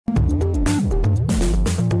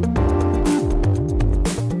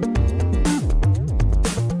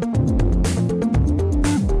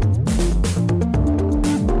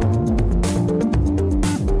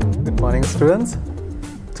students,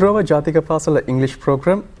 through our Jathika Pasala English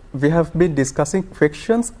program, we have been discussing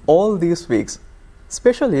frictions all these weeks,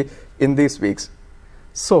 especially in these weeks.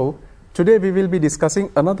 So, today we will be discussing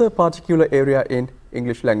another particular area in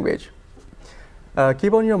English language.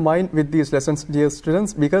 Keep on your mind with these lessons, dear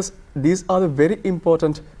students, because these are the very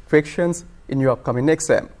important frictions in your upcoming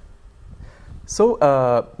exam. So,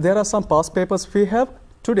 there are some past papers we have.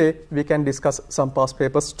 Today, we can discuss some past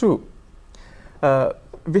papers too.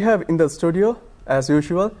 We have in the studio, as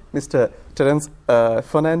usual, Mr. Terence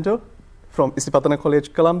Fernando from Isipatana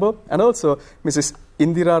College, Colombo, and also Mrs.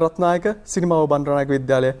 Indira Ratnayaka, Sinima Bandaranaga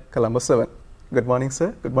Vidyalaya, Colombo 7. Good morning,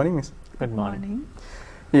 sir. Good morning, miss. Good morning.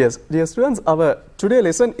 Yes, dear students, our today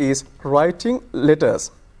lesson is writing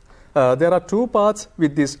letters. There are two parts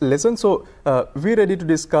with this lesson, so we're ready to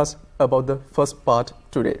discuss about the first part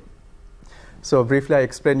today. So briefly, I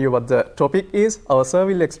explain you what the topic is. Our sir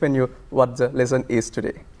will explain you what the lesson is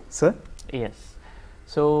today. Sir? Yes.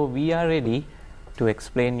 So we are ready to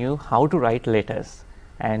explain you how to write letters,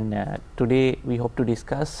 and today we hope to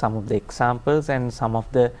discuss some of the examples and some of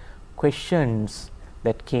the questions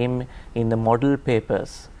that came in the model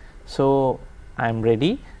papers. So I am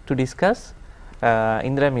ready to discuss.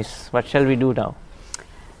 Indra miss, what shall we do now?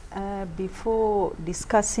 Before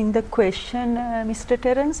discussing the question, Mr.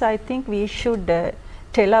 Terence, I think we should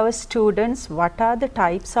tell our students what are the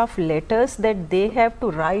types of letters that they have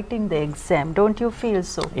to write in the exam. Don't you feel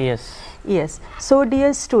so? Yes. Yes. So,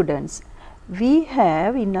 dear students, we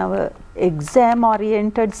have in our exam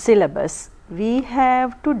oriented syllabus, we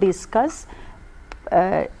have to discuss,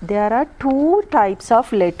 there are two types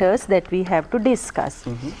of letters that we have to discuss.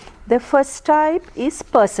 The first type is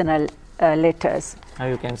personal letters. Now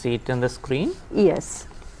you can see it on the screen. Yes.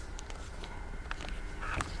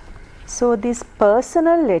 So, these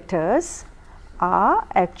personal letters are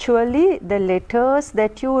actually the letters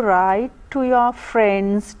that you write to your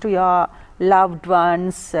friends, to your loved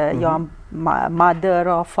ones, your mother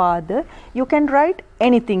or father. You can write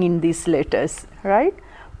anything in these letters, right?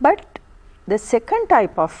 But the second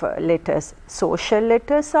type of letters, social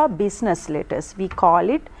letters or business letters, we call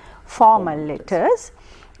it formal letters.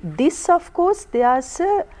 This, of course, there's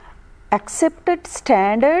a accepted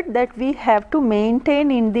standard that we have to maintain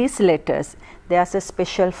in these letters. There's a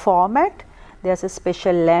special format, there's a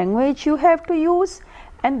special language you have to use,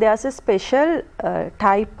 and there's a special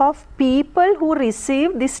type of people who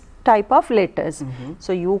receive this type of letters.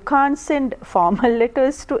 So you can't send formal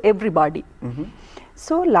letters to everybody.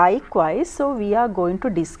 So likewise, so we are going to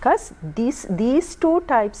discuss these two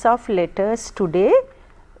types of letters today,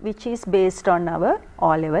 which is based on our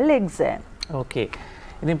O-level exam. Okay.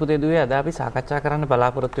 ඉතින් පුතේ දුවේ අද අපි සාකච්ඡා කරන්න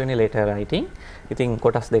බලාපොරොත්තු වෙන්නේ letter writing. ඉතින්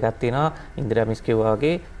කොටස් දෙකක් තියෙනවා. ඉන්දිරා මිස් කිව්වා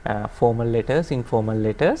වගේ formal letters, informal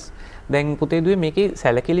letters. දැන් පුතේ දුවේ මේකේ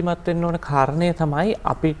සැලකිලිමත් වෙන්න ඕන කාරණය තමයි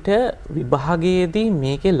අපිට විභාගයේදී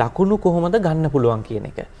මේකේ ලකුණු කොහොමද ගන්න පුළුවන් කියන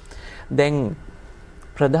එක. දැන්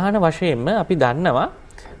ප්‍රධාන වශයෙන්ම අපි දන්නවා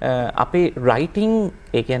අපේ writing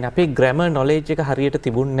ඒ කියන්නේ අපේ grammar knowledge එක හරියට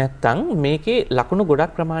තිබුණ නැත්නම් මේකේ ලකුණු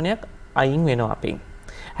ගොඩක් ප්‍රමාණයක් අයින් වෙනවා අපින්.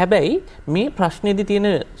 හැබැයි මේ ප්‍රශ්නේදී තියෙන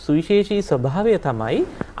සුවිශේෂී ස්වභාවය තමයි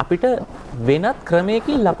අපිට වෙනත්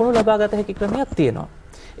ක්‍රමයකින් ලකුණු ලබා ගත හැකි ක්‍රමයක් තියෙනවා.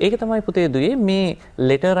 ඒක තමයි පුතේ දුවේ මේ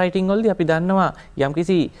letter writing වලදී අපි දන්නවා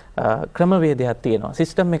යම්කිසි ක්‍රමවේදයක් තියෙනවා,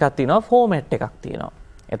 සිස්ටම් එකක් තියෙනවා, ෆෝමැට් එකක් තියෙනවා.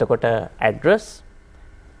 එතකොට address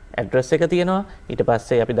එක තියෙනවා, ඊට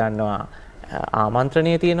පස්සේ අපි දන්නවා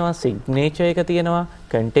ආමන්ත්‍රණය තියෙනවා, signature එක තියෙනවා,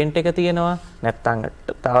 content එක තියෙනවා, නැත්නම්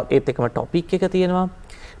ඒත් එකම topic එක තියෙනවා.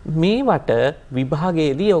 මේවට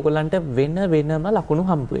විභාගයේදී ඔයගොල්ලන්ට වෙන වෙනම ලකුණු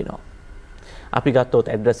හම්බ වෙනවා. අපි ගත්තොත්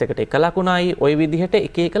ඇඩ්‍රස් එකට එක ලකුණයි, ওই විදිහට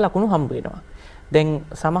එක එක ලකුණු හම්බ වෙනවා. දැන්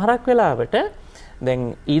සමහරක් වෙලාවට දැන්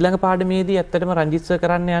ඊළඟ පාඩමේදී ඇත්තටම රංජිත් සර්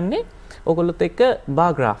කරන්න යන්නේ ඔයගොල්ලොත් එක්ක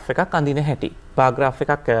බාර් ග්‍රාෆ් එකක් අඳින හැටි. බාර් ග්‍රාෆ්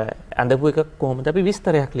එකක් අඳපු එක කොහොමද අපි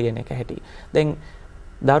විස්තරයක් ලියන එක හැටි. දැන්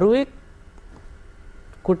දරුවෙකුට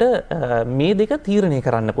මේ දෙක තීරණය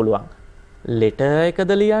කරන්න පුළුවන්. ලෙටර්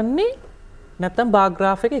එකද ලියන්නේ නැත්නම් බාර්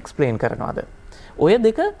ග්‍රාෆ් එක එක්ස්ප්ලেইন කරනවාද? ඔය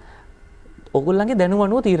දෙක ඔයගොල්ලන්ගේ දැනුම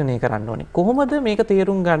අනුව තීරණය කරන්න ඕනේ. කොහොමද මේක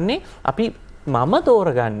තේරුම් ගන්නේ? අපි මම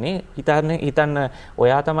තෝරගන්නේ හිතන්න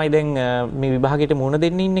ඔයා තමයි දැන් මේ විභාගයට මුහුණ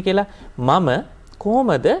දෙන්න ඉන්නේ කියලා. මම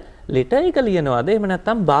කොහොමද ලෙටර් එක ලියනවද එහෙම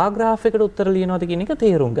නැත්නම් බාර් ග්‍රාෆ් එකට උත්තර ලියනවද කියන එක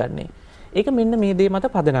තේරුම් ගන්නේ. ඒක මෙන්න මේ දේ මත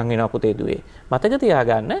පදනම් වෙනවා පුතේ දුවේ. මතක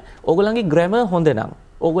තියාගන්න ඕගොල්ලන්ගේ grammar හොඳ නම්,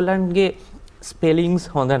 ඕගොල්ලන්ගේ spellings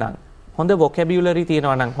හොඳ නම්, හොඳ vocabulary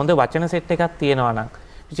තියෙනවා නම්, හොඳ වචන සෙට් එකක් තියෙනවා නම්,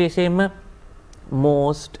 විශේෂයෙන්ම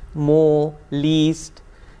most, more, least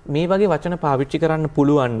මේ වගේ වචන පාවිච්චි කරන්න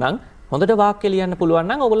පුළුවන් නම්, හොඳට වාක්‍ය ලියන්න පුළුවන්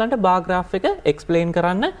නම් ඕගොල්ලන්ට බාර් ග්‍රාෆ් එක explain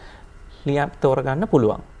කරන්න තෝරගන්න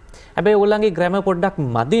පුළුවන්. හැබැයි ඕගොල්ලන්ගේ ග්‍රැමර් පොඩ්ඩක්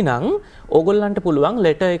මදි නම් ඕගොල්ලන්ට පුළුවන්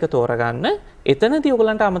ලෙටර් එක තෝරගන්න. එතනදී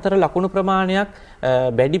ඕගොල්ලන්ට අමතර ලකුණු ප්‍රමාණයක්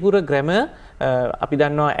වැඩිපුර ග්‍රැමර් අපි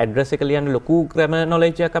දන්නවා ඇඩ්‍රස් එක ලියන්න ලොකු ග්‍රැමර්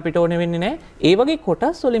නොලෙජ් එකක් අපිට ඕනේ වෙන්නේ නැහැ. ඒ වගේ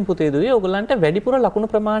කොටස් වලින් පුතේ දුවේ ඕගොල්ලන්ට වැඩිපුර ලකුණු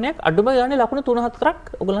ප්‍රමාණයක් අඩුම ගානේ ලකුණු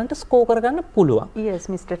 3-4ක් ඕගොල්ලන්ට ස්කෝර් කරගන්න පුළුවන්. Yes,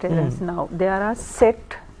 Mr. Terence. Now there are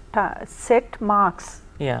set marks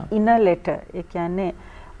in a letter. ඒ කියන්නේ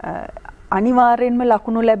අනිවාර්යෙන්ම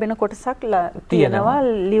ලකුණු ලැබෙන කොටසක් තියෙනවා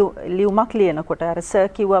ලියුමක් ලියනකොට. අර සර්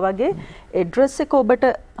කිව්වා වගේ ඇඩ්‍රස් එක ඔබට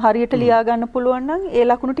හරියට ලියා ගන්න පුළුවන් නම් ඒ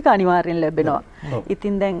ලකුණු ටික අනිවාර්යෙන් ලැබෙනවා.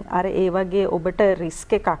 ඉතින් දැන් අර ඒ වගේ ඔබට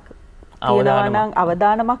රිස්ක් එකක් තියෙනවා නම්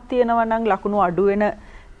අවදානමක් තියෙනවා නම් ලකුණු අඩු වෙන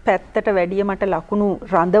පැත්තට වැඩිය මට ලකුණු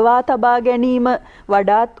රඳවා තබා ගැනීම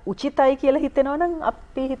වඩාත් උචිතයි කියලා හිතෙනවා නම්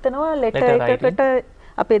අපි හිතනවා ලෙටර් එකකට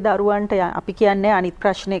අපේ දරුවන්ට අපි කියන්නේ අනිත්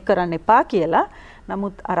ප්‍රශ්නේ කරන්න එපා කියලා.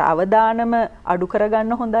 නමුත් අර අවදානම අඩු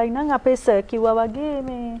කරගන්න හොඳයි නම් අපේ සර් කිව්වා වගේ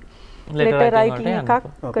මේ ලෙටර් රයිටින්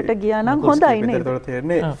එකකට ගියා නම් හොඳයි නේද? ඒකට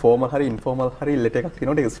තේරෙන්නේ ෆෝමල් හරි ඉන්ෆෝමල් හරි ලෙටර් එකක්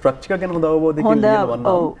තියෙනකොට ඒ ස්ට්‍රක්චර් ගැන හොඳ අවබෝධයකින් ලියනවා නම්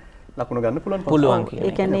ලකුණු ගන්න පුළුවන් කියන්නේ.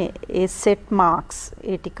 ඒ කියන්නේ ඒ සෙට් මාක්ස්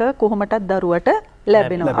ඒ ටික කොහොමටත් දරුවට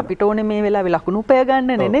ලැබෙනවා. අපිට ඕනේ මේ වෙලාවේ ලකුණු උපය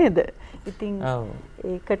ගන්නනේ නේද? ඉතින්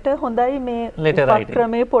ඒකට හොඳයි මේ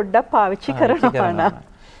උපක්‍රමයේ පොඩ්ඩක් පාවිච්චි කරනවා නම්.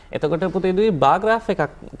 එතකොට පුතේ දුවේ බාර් ග්‍රාෆ් එකක්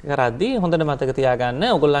කරද්දී හොඳට මතක තියාගන්න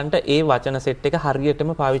ඕගොල්ලන්ට ඒ වචන සෙට් එක හරියටම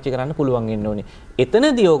පාවිච්චි කරන්න පුළුවන් වෙන්න ඕනේ.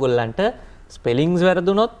 එතනදී ඕගොල්ලන්ට ස්පෙලිංස්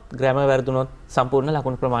වැරදුනොත්, ග්‍රැමර් වැරදුනොත් සම්පූර්ණ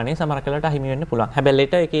ලකුණු ප්‍රමාණය සමහර කලට අහිමි වෙන්න පුළුවන්. හැබැයි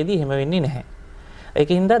ලෙටර් එකේදී එහෙම වෙන්නේ නැහැ.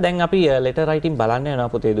 ඒකින්ද දැන් අපි ලෙටර් රයිටින් බලන්න යනවා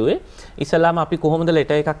පුතේ දුවේ. ඉස්සලාම අපි කොහොමද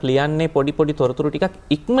ලෙටර් එකක් ලියන්නේ පොඩි තොරතුරු ටිකක්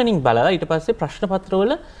ඉක්මනින් බලලා ඊට පස්සේ ප්‍රශ්න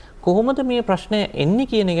පත්‍රවල කොහොමද මේ ප්‍රශ්න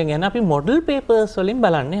එන්නේ කියන එක ගැන අපි මොඩල් පේපර්ස් වලින්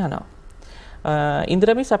බලන්න යනවා.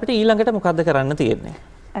 ඉන්ද්‍රමිස් අපිට ඊළඟට මොකද්ද කරන්න තියෙන්නේ?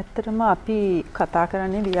 ඇත්තටම අපි කතා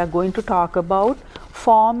කරන්නේ we are going to talk about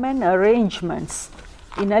form and arrangements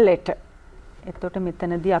in a letter. එතකොට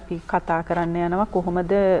මෙතනදී අපි කතා කරන්න යනවා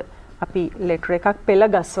කොහොමද අපි ලෙටර් එකක් පෙළ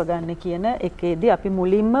ගස්ව ගන්න කියන එකේදී අපි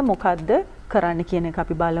මුලින්ම මොකද්ද කරන්න කියන එක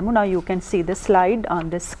අපි බලමු. Now you can see the slide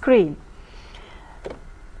on the screen.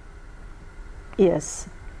 Yes.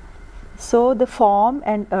 So the form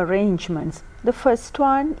and arrangements. The first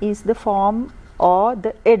one is the form or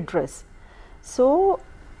the address. So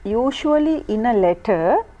usually in a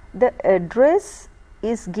letter the address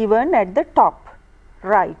is given at the top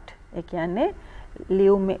right. ඒ කියන්නේ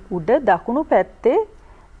ලියුමේ උඩ දකුණු පැත්තේ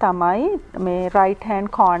තමයි මේ right hand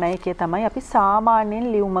corner එකේ තමයි අපි සාමාන්‍යයෙන්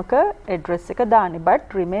ලියුමක address එක දාන්නේ. But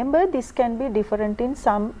remember this can be different in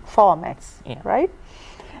some formats, right?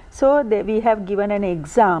 So we have given an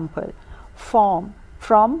example. Form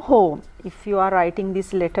from home. If you are writing this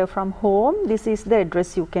letter from home, this is the address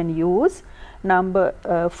you can use. Number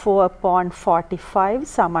 4.45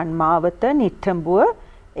 Saman Mawatha Nittambuwa,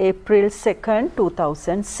 April 2nd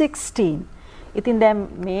 2016. ඉතින් දැන්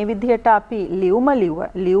මේ විදිහට අපි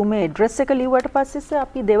ලියුමේ address එක ලියුවට පස්සේ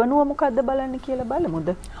අපි දෙවනුව මොකද්ද බලන්න කියලා බලමුද?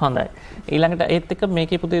 හොඳයි. ඊළඟට ඒත් එක්ක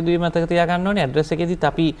මේකේ පුතේ දුවේ මතක තියාගන්න ඕනේ ඇඩ්‍රස් එකේදීත්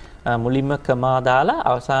අපි මුලින්ම කමා දාලා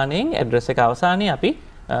අවසානයේ ඇඩ්‍රස් එක අවසානයේ අපි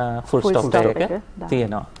ෆුල් ස්ටොප් එක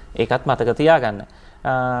තියෙනවා. ඒකත් මතක තියාගන්න.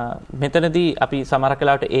 මෙතනදී අපි සමහර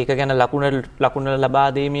කලාවට ඒක ගැන ලකුණ ලබා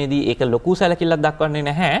දීමේදී ඒක ලොකු සැලකිල්ලක් දක්වන්නේ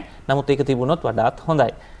නැහැ. නමුත් ඒක තිබුණොත් වඩාත්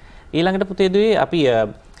හොඳයි. ඊළඟට පුතේ දුවේ අපි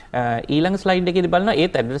ඊළඟ ස්ලයිඩ් එකේදී බලනවා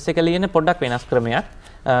ඒත් ඇඩ්‍රස් එක ලියන පොඩ්ඩක් වෙනස් ක්‍රමයක්.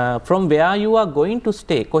 from where you are going to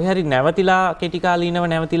stay. කොහේ හරි නැවතිලා කෙටි කාලීනව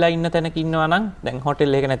නැවතිලා ඉන්න තැනක ඉන්නවා නම් දැන්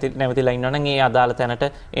හොටෙල් එකක නැවතිලා ඉන්නවා නම් ඒ අදාළ තැනට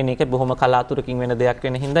එන එක බොහොම කලාතුරකින් වෙන දෙයක්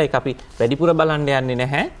වෙන හින්දා ඒක අපි වැඩිපුර බලන්න යන්නේ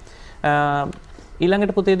නැහැ.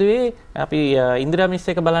 ඊළඟට පුතේ දුවේ අපි ඉන්දිරා මිස්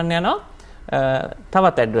එක බලන්න යනවා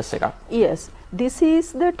තවත් ඇඩ්‍රස් එකක්. Yes, this is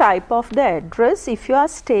the type of the address if you are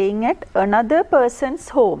staying at another person's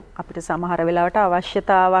home. අපිට සමහර වෙලාවට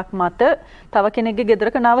අවශ්‍යතාවක් මත තව කෙනෙක්ගේ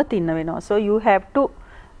ගෙදරක නවතින්න වෙනවා. So you have to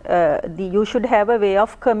you should have a way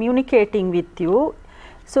of communicating with you.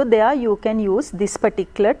 So there you can use this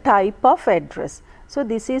particular type of address. So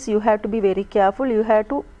this is you have to be very careful. You have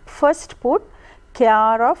to first put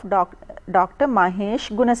care of Dr. Mahesh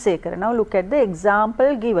Gunasekara. Now look at the example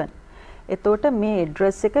given. එතකොට මේ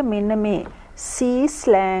address එක මෙන්න මේ C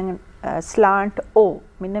slant O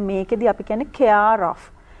මෙන්න මේකෙදී අපි කියන්නේ care of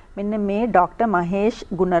මෙන්න මේ Dr. Mahesh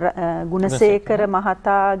Gunasekara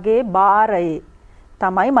මහතාගේ බාරයේ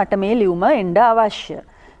තමයි මට මේ ලියුම එන්න අවශ්‍ය.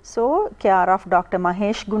 So care of Dr.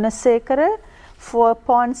 Mahesh Gunasekara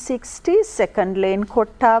 4.60 second lane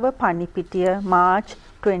Kottawa Panipitiya March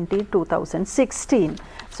 20, 2016.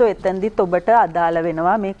 So එතෙන්දිත් ඔබට අදාළ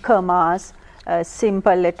වෙනවා මේ commas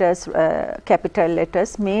simple letters, capital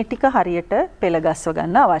letters මේ ටික හරියට පෙළ ගස්ව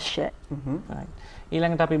ගන්න අවශ්‍යයි.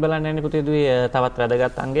 ඊළඟට අපි බලන්න යන්නේ පුතේ දුවේ තවත්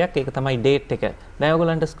වැදගත් අංගයක්. ඒක තමයි date එක. දැන්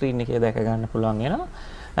ඔයගොල්ලන්ට screen එකේ දැක ගන්න පුළුවන් වෙනවා.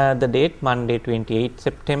 The date Monday 28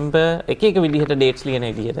 September එක විදිහට dates ලියන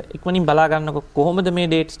විදිහට. ඉක්මනින් බලා ගන්නකො කොහොමද මේ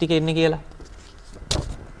dates ටික එන්නේ කියලා.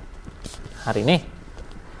 හරිනේ.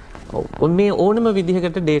 ඔව් මේ ඕනම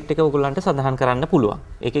විදිහකට date එක ඔයගොල්ලන්ට සඳහන් කරන්න පුළුවන්.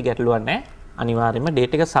 ඒකේ ගැටලුවක් නැහැ. අනිවාර්යයෙන්ම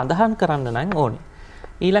date එක සඳහන් කරන්න නම් ඕනේ.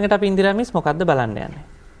 ඊළඟට අපි ඉන්දිරා මිස් මොකද්ද බලන්න යන්නේ?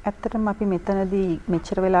 ඇත්තටම අපි මෙතනදී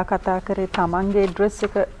මෙච්චර වෙලා කතා කරේ තමන්ගේ address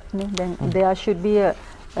එක නේ. දැන් there should be a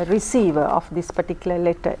receiver of this particular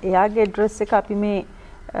letter. එයාගේ address එක අපි මේ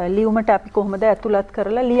ලියුමට අපි කොහොමද ඇතුළත්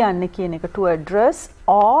කරලා ලියන්නේ කියන එක. To address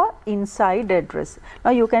or inside address.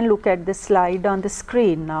 Now you can look at the slide on the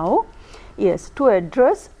screen now. Yes, to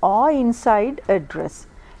address or inside address.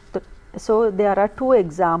 So there are two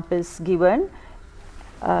examples given.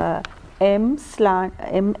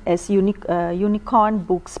 MS Unicorn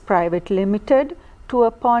Books Private Limited,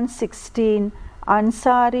 2/16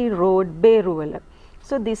 Ansari Road, Beruwala.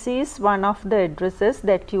 So this is one of the addresses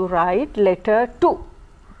that you write letter to.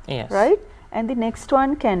 Yes. Right? And the next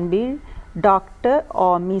one can be Dr.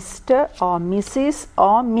 or Mr. or Mrs.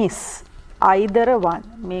 or Miss. Either one.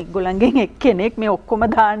 මේ ගොල්ලන්ගෙන් එක්කෙනෙක් මේ ඔක්කොම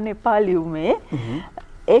දාන්න එපා ලියුමේ.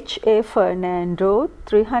 H.A. Fernando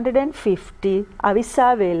 350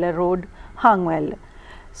 Avisavela Road, Hangwell.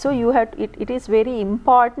 So you have it is very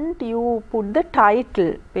important you put the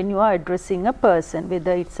title when you are addressing a person,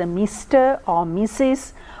 whether it's a Mr. or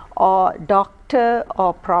Mrs. or Doctor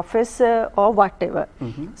or Professor or whatever.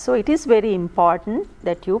 So it is very important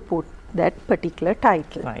that you put that particular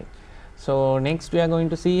title. Right. So next we are going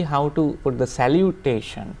to see how to put the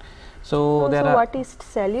salutation. So what is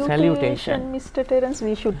salutation, Mr. Terence?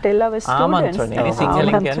 We should tell our students. ආමන්ත්‍රණය.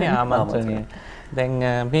 සිංහලෙන් කියන්නේ ආමන්ත්‍රණය. දැන්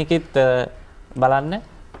මේකෙත් බලන්න.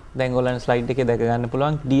 දැන් ඔයගොල්ලන් slide එකේ දැක ගන්න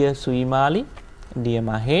පුළුවන්. Dear Suimali, Dear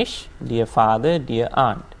Mahesh, Dear Father, Dear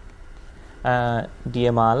Aunt.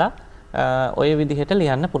 Dear Mala ඔය විදිහට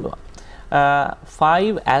ලියන්න පුළුවන්.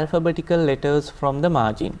 5 alphabetical letters from the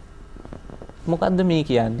margin. මොකද්ද මේ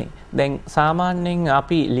කියන්නේ? දැන් සාමාන්‍යයෙන්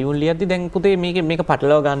අපි ලියුම් ලියද්දි දැන් පුතේ මේක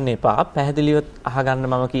පටලව ගන්න එපා. පැහැදිලිව අහගන්න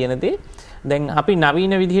මම කියන දේ. දැන් අපි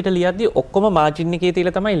නවීන විදිහට ලියද්දි ඔක්කොම මාජින් එකේ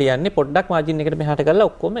තියලා තමයි ලියන්නේ. පොඩ්ඩක් මාජින් එකට මෙහාට කරලා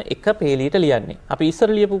ඔක්කොම එක පේලියට ලියන්නේ. අපි ඉස්සර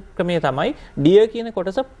ලියපු ක්‍රමය තමයි dear කියන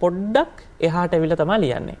කොටස පොඩ්ඩක් එහාට ඇවිල්ලා තමයි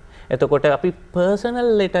ලියන්නේ. එතකොට අපි personal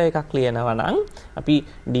letter එකක් ලියනවා නම් අපි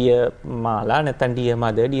dear මාලා නැත්නම් dear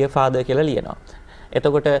mother, dear father කියලා ලියනවා.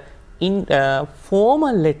 එතකොට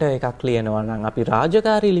formal letter එකක් ලියනවා නම් අපි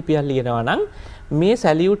රාජකාරී ලිපියක් ලියනවා නම් මේ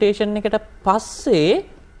salutation එකට පස්සේ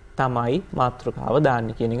තමයි මාතෘකාව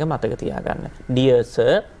දාන්නේ කියන එක මතක තියාගන්න. Dear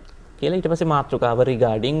sir කියලා ඊට පස්සේ මාතෘකාව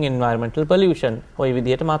regarding environmental pollution ඔය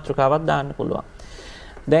විදිහට මාතෘකාවක් දාන්න පුළුවන්.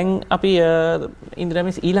 දැන් අපි ඉන්ද්‍රා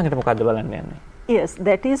මිස් ඊළඟට මොකද්ද බලන්න යන්නේ? Yes,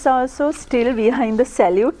 that is also still behind the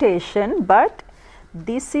salutation, but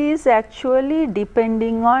this is actually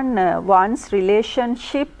depending on one's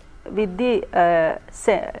relationship with the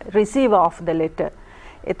receiver of the letter.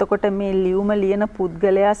 එතකොට මේ ලියුම ලියන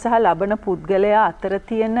පුද්ගලයා සහ ලබන පුද්ගලයා අතර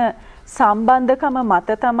තියෙන සම්බන්ධකම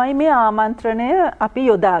මත තමයි මේ ආමන්ත්‍රණය අපි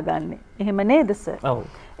යොදාගන්නේ. එහෙම නේද සර්? ඔව්.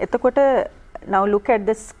 එතකොට now look at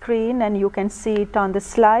the screen and you can see it on the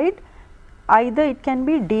slide. Either it can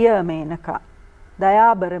be dear Menaka,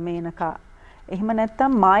 දයාබර Menaka. එහෙම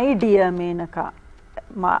නැත්නම් my dear මේනකා.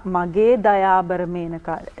 මගේ දයාබර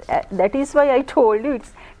Menaka. That is why I told you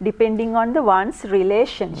it's depending on the one's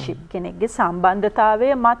relationship. කෙනෙක්ගේ සම්බන්ධතාවය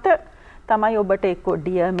මත තමයි ඔබට එක්ක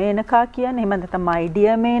dear Menaka කියන්නේ. එහෙම නැත්නම් my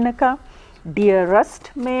dear Menaka,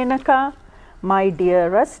 dearest Menaka, my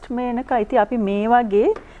dearest Menaka. ඉතින් අපි මේ වගේ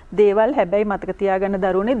දේවල් හැබැයි මතක තියාගන්න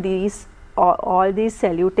දරුවනේ these all these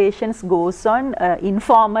salutations goes on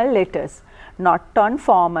informal letters, not on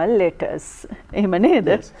formal letters. එහෙම නේද?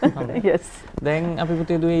 Yes. දැන් අපි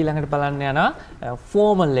පුතේ දුවේ ඊළඟට බලන්න යනවා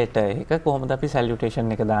formal letter එක කොහොමද අපි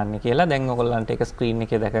salutation එක දාන්නේ කියලා. දැන් ඔයගොල්ලන්ට ඒක screen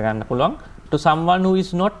එකේ දැක ගන්න පුළුවන්. To someone who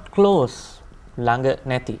is not close, ළඟ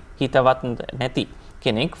නැති, හිතවත් නැති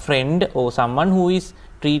කෙනෙක්, friend or someone who is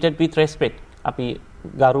treated with respect. අපි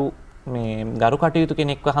ගරු කටයුතු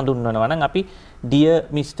කෙනෙක්ව හඳුන්වනවා නම් අපි dear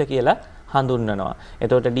Mr කියලා හඳුන්වනවා.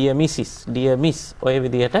 එතකොට dear Mrs, dear Miss ඔය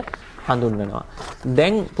විදිහට හඳුන්වනවා.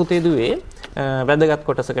 දැන් පුතේ දුවේ වැදගත්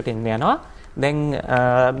කොටසකට එන්න යනවා. දැන්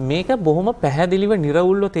මේක බොහොම පැහැදිලිව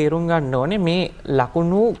නිර්වුල්ව තේරුම් ගන්න ඕනේ මේ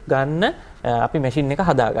ලකුණු ගන්න අපි මැෂින් එක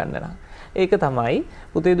හදා ගන්න නම්. ඒක තමයි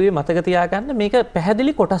පුතේ දුවේ මතක තියාගන්න මේක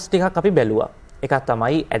පැහැදිලි කොටස් ටිකක් අපි බැලුවා. එකක්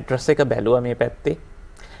තමයි ඇඩ්‍රස් එක බැලුවා මේ පැත්තේ.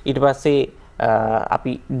 ඊට පස්සේ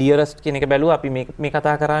අපි dearest කියන එක බැලුවා. අපි මේ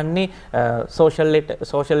කතා කරන්නේ social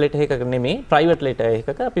letter එකක නෙමෙයි, private letter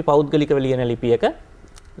එකක. අපි පෞද්ගලිකව ලියන ලිපියක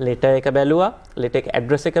letter එක බැලුවා, letter එක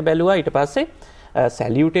address එක බැලුවා, ඊට පස්සේ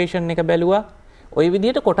salutation එක බැලුවා. ওই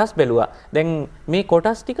විදිහට කොටස් බැලුවා. දැන් මේ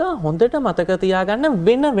කොටස් ටික හොඳට මතක තියාගන්න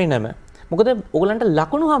වෙන වෙනම. මොකද ඕගලන්ට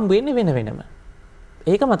ලකුණු හම්බ වෙන්නේ වෙන වෙනම.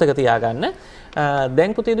 ඒක මතක තියාගන්න.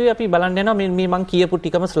 දැන් පුතේදුයි අපි බලන්න යනවා මේ මම කියපු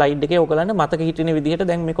ටිකම ස්ලයිඩ් එකේ ඕගලන්ට මතක හිටින විදිහට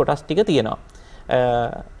දැන් මේ කොටස් ටික තියෙනවා.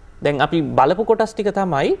 දැන් අපි බලපු කොටස් ටික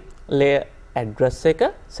තමයි address එක,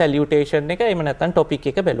 salutation එක, එහෙම නැත්නම් topic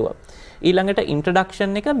එක බැලුවා. ඊළඟට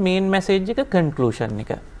introduction එක, main message එක, conclusion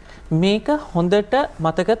එක. මේක හොඳට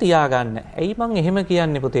මතක තියාගන්න. ඇයි මම එහෙම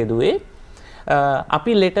කියන්නේ පුතේදුවේ?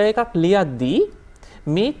 අපි letter එකක් ලියද්දී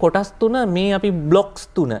මේ කොටස් තුන, මේ අපි blocks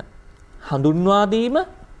තුන හඳුන්වා දීම,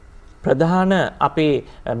 ප්‍රධාන අපේ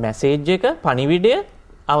මැසේජ් එක, පණිවිඩය,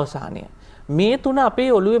 අවසානය. මේ තුන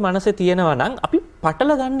අපේ ඔළුවේ මනසේ තියෙනවා නම් අපි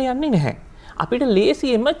පටල ගන්න යන්නේ නැහැ. අපිට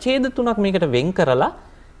ලේසියෙන්ම ඡේද තුනක් මේකට වෙන් කරලා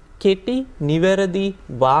කෙටි නිවැරදි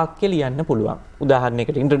වාක්‍ය ලියන්න පුළුවන්.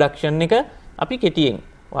 උදාහරණයකට introduction එක අපි කෙටියෙන්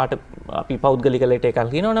වාට අපි පෞද්ගලික ලෙටර් එකක්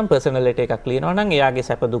ලියනවා නම්, පර්සනල් ලෙටර් එකක් ලියනවා නම් එයාගේ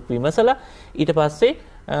සැප දුක් විමසලා ඊට පස්සේ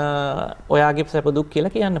ඔයාගේ සැප දුක්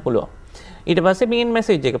කියලා කියන්න පුළුවන්. ඊට පස්සේ මේන්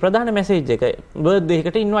මැසේජ් එක, ප්‍රධාන මැසේජ් එක, බර්ත්ඩේ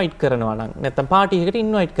එකට ඉන්වයිට් කරනවා නම්, නැත්නම් පාටි එකකට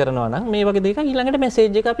ඉන්වයිට් කරනවා නම්, මේ වගේ දෙයක ඊළඟට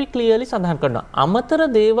මැසේජ් එක අපි ක්ලියර්ලි සඳහන් කරනවා. අමතර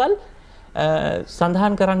දේවල්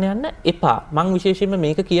සඳහන් කරන්න යන්න එපා. මම විශේෂයෙන්ම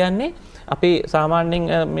මේක කියන්නේ අපේ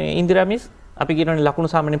සාමාන්‍යයෙන් මේ ඉන්දිරා මිස් අපි කියනවානේ ලකුණු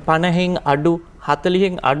සාමාන්‍යයෙන් 50න් අඩු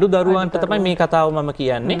 40න් අඩු දරුවන්ට තමයි මේ කතාව මම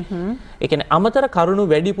කියන්නේ. ඒ කියන්නේ අමතර කරුණු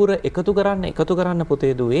වැඩිපුර එකතු කරන්න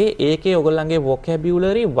පුතේ දුවේ. ඒකේ ඔයගොල්ලන්ගේ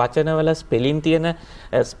vocabulary වචනවල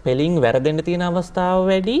ස්පෙලිං වැරදෙන්න තියෙන අවස්ථාව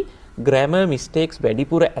වැඩි, grammar mistakes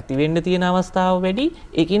වැඩිපුර ඇති වෙන්න තියෙන අවස්ථාව වැඩි.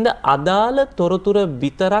 ඒකින්ද අදාළ තොරතුරු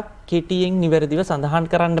විතරක් කෙටියෙන් නිවැරදිව සඳහන්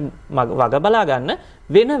කරන්න වග බලා ගන්න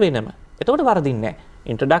වෙනම. එතකොට වරදින්නේ නැහැ.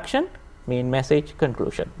 Introduction, main message,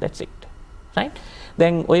 conclusion. That's it. Right?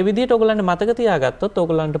 දැන් ওই විදිහට ඔයගොල්ලන්ට මතක තියාගත්තොත්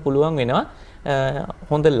ඔයගොල්ලන්ට පුළුවන් වෙනවා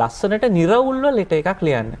හොඳ ලස්සනට නිරවුල්ව ලෙටර් එකක්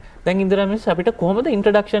ලියන්න. දැන් ඉඳලා මිස් අපිට කොහොමද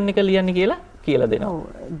introduction එක ලියන්නේ කියලා දෙනවා.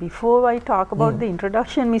 Before I talk about the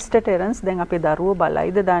introduction, Mr. Terence, දැන් අපේ දරුවෝ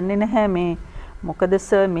බලයිද දන්නේ නැහැ මේ මොකද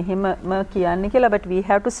සර් මෙහෙම කියන්නේ කියලා, but we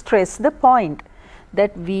have to stress the point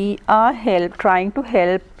that we are trying to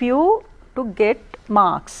help you to get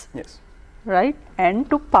marks. Yes. Right? And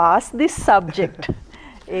to pass this subject.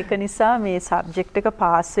 ඒක නිසා මේ subject එක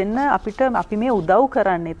pass වෙන්න අපි මේ උදව්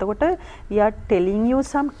කරන්නේ. එතකොට we are telling you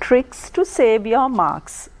some tricks to save your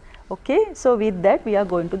marks. Okay? So with that we are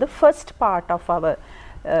going to the first part of our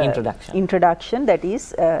introduction, that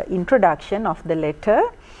is introduction of the letter.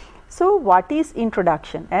 So what is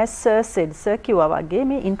introduction? As sir said, sir කිව්වා වගේ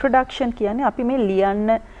මේ introduction කියන්නේ අපි මේ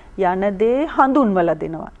ලියන්න යන දේ හඳුන්වලා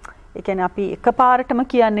දෙනවා. ඒ කියන්නේ අපි එකපාරටම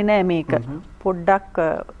කියන්නේ නැහැ මේක. පොඩ්ඩක්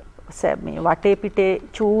මේ වටේ පිටේ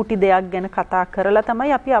චූටි දෙයක් ගැන කතා කරලා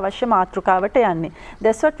තමයි අපි අවශ්‍ය මාතෘකාවට යන්නේ.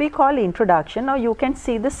 That's what we call introduction. Now you can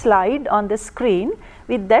see the slide on the screen.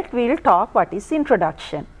 With that we will talk what is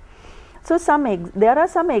introduction. So there are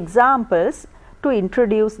some examples to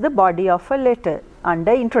introduce the body of a letter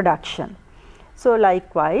under introduction. So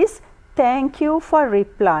likewise, thank you for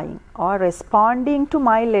replying or responding to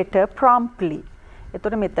my letter promptly.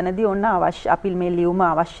 එතකොට මෙතනදී ඔන්න අවශ්‍ය අපි මේ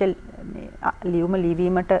ලියුම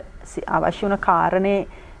ලිවීමට අවශ්‍ය වුණ කාරණේ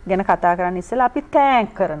ගැන කතා කරන්න ඉස්සෙල්ලා අපි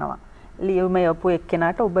thank කරනවා. ලියුම යපු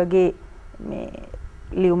එක්කෙනාට ඔබගේ මේ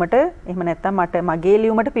ලියුමට එහෙම නැත්නම් මගේ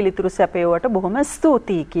ලියුමට පිළිතුරු සැපයුවට බොහොම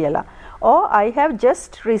ස්තුතියි කියලා. Or I have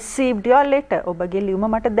just received your letter. ඔබගේ ලියුම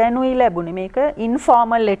මට දැනුයි ලැබුණේ. මේක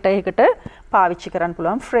informal letter එකකට පාවිච්චි කරන්න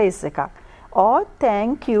පුළුවන් phrase එකක්. Or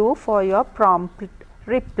thank you for your prompt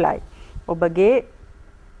reply. ඔබගේ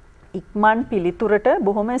ඉක්මන් පිළිතුරට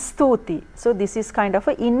බොහොම ස්තුතියි. So this is kind of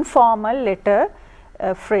a informal letter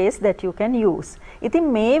phrase that you can use. ඉතින්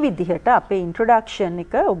මේ විදිහට අපේ introduction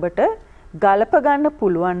එක ඔබට ගලප ගන්න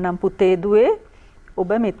පුළුවන් නම් පුතේ දුවේ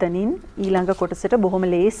ඔබ මෙතනින් ඊළඟ කොටසට බොහොම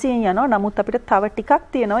ලේසියෙන් යනවා. නමුත් අපිට තව ටිකක්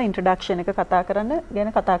තියෙනවා introduction එක කතා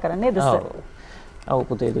කරන්න නේද සර්? ඔව්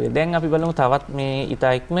පුතේ දුවේ. දැන් අපි බලමු තවත් මේ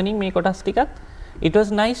ඉතා ඉක්මනින් මේ කොටස් ටිකක්. It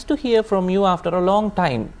was nice to hear from you after a long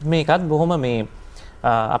time. මේකත් බොහොම මේ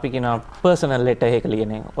අපි කියන personal letter එක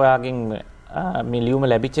ලියන්නේ. ඔයාගෙන් මේ ලියුම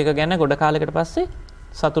ලැබිච්ච එක ගැන ගොඩ කාලයකට පස්සේ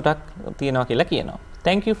සතුටක් තියෙනවා කියලා කියනවා.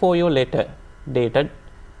 Thank you for your letter dated.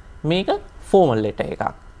 මේක formal letter එකක්.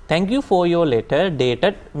 Thank you for your letter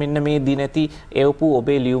dated. මෙන්න මේ දිනති එවපු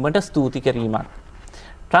ඔබේ ලියුමට ස්තුති කිරීමක්.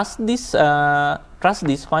 Trust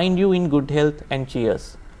this find you in good health and cheers.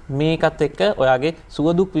 මේකත් එක්ක ඔයාගේ සුව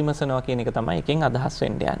දුක් විමසනවා කියන එක තමයි එකෙන් අදහස්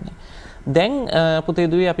වෙන්න යන්නේ. දැන් පුතේ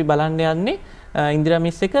දුවේ අපි බලන්න යන්නේ ඉන්දිරා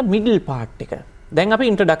මිස් එක මිඩල් පාර්ට් එක. දැන් අපි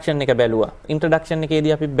ඉන්ට්‍රොඩක්ෂන් එක බැලුවා. ඉන්ට්‍රොඩක්ෂන්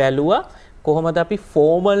එකේදී අපි බැලුවා කොහොමද අපි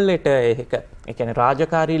ෆෝමල් ලෙටර් එක. ඒ කියන්නේ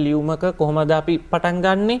රාජකාරී ලියුමක කොහොමද අපි පටන්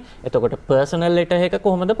ගන්නෙ? එතකොට පර්සනල් ලෙටර් එක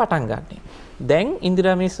කොහොමද පටන් ගන්නෙ? දැන්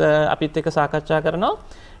ඉන්දිරා මිස් අපිත් එක්ක සාකච්ඡා කරනවා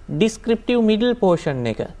descriptive middle portion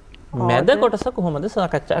එක. මැද කොටස කොහොමද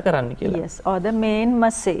සාකච්ඡා කරන්න කියලා. Yes, or the main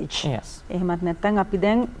message. Yes. එහෙමත් නැත්නම් අපි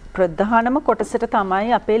දැන් ප්‍රධානම කොටසට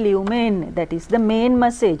තමයි අපේ ලියුම එන්නේ. That is the main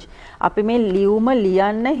message. අපි මේ ලියුම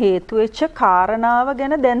ලියන්න හේතු වෙච්ච කාරණාව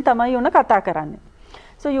ගැන දැන් තමයි උන කතා කරන්නේ.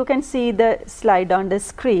 So you can see the slide on the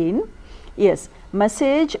screen. Yes,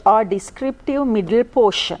 message or descriptive middle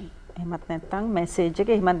portion. එහෙමත් නැත්නම් message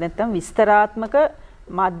එක එහෙමත් නැත්නම් විස්තරාත්මක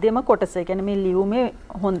මධ්‍යම කොටස. ඒ කියන්නේ මේ ලියුමේ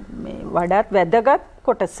මේ වඩාත් වැදගත්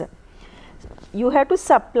කොටස. You have to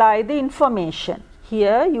supply the information.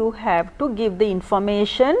 Here you have to give the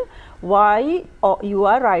information why you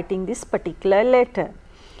are writing this particular letter.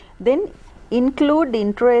 Then include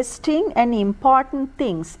interesting and important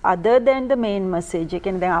things other than the main message. ඒ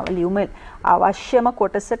කියන්නේ දැන් ලියුමේ අවශ්‍යම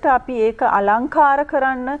කොටසට අපි ඒක අලංකාර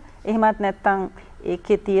කරන්න එහෙමත් නැත්නම්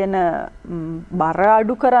ඒකේ තියෙන බර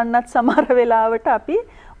අඩු කරන්නත් සමහර වෙලාවට අපි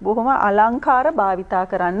බොහොම අලංකාර භාවිතා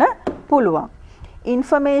කරන්න පුළුවන්.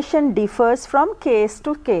 Information differs from case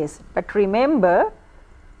to case, but remember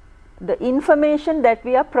the information that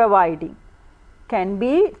we are providing can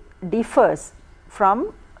be differs from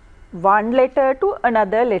one letter to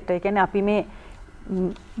another letter. ඒ කියන්නේ අපි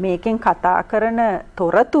මේකෙන් කතා කරන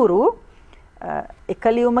තොරතුරු එක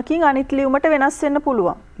ලියුමකින් අනිත් ලියුමට වෙනස් වෙන්න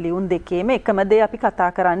පුළුවන්. ලියුම් දෙකේම එකම දේ අපි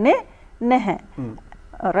කතා කරන්නේ නැහැ.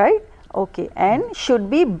 Right? Okay. And should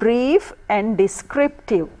be brief and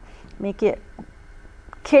descriptive. මේකේ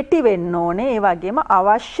කෙටි වෙන්න ඕනේ. ඒ වගේම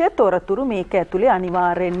අවශ්‍ය තොරතුරු මේක ඇතුලේ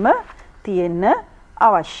අනිවාර්යෙන්ම තියෙන්න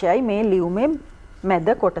අවශ්‍යයි මේ ලියුමේ මැද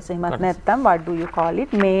කොටස. එහෙමත් නැත්නම් what do you call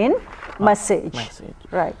it? main message.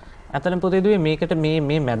 Right. අතන පොතේදී මේකට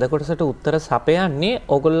මේ මැද කොටසට උත්තර සපයන්නේ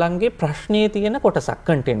ඔයගොල්ලන්ගේ ප්‍රශ්නේ තියෙන කොටසක්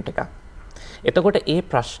කන්ටෙන්ට් එකක්. එතකොට ඒ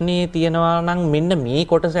ප්‍රශ්නේ තියෙනවා නම් මෙන්න මේ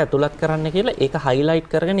කොටස ඇතුළත් කරන්න කියලා ඒක highlight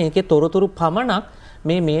කරගෙන ඒකේ තොරතුරු පමණක්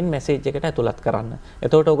මේ main message එකට ඇතුළත් කරන්න.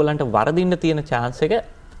 එතකොට ඔයගොල්ලන්ට වරදින්න තියෙන chance එක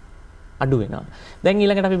අඩු වෙනවා. දැන්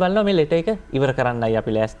ඊළඟට අපි බලනවා මේ letter එක ඉවර කරන්නයි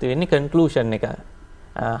අපි ලෑස්ති වෙන්නේ conclusion එක.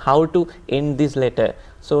 How to end this letter.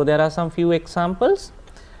 So there are some few examples.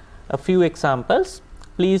 A few examples.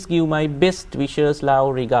 Please give my best wishes, love,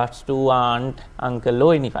 regards to aunt, uncle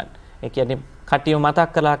or anyone. ඒ කියන්නේ කට්ටිය මතක්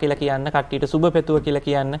කළා කියලා කියන්න, කට්ටියට සුබ පැතුව කියලා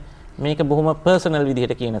කියන්න. මේක බොහොම personal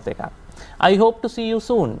විදිහට කියන එකක්. I hope to see you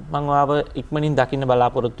soon. මම ඔයාව ඉක්මනින් දකින්න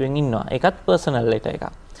බලාපොරොත්තු වෙමින් ඉන්නවා. ඒකත් personal letter එකක්.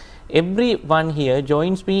 Everyone here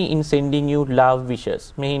joins me in sending you love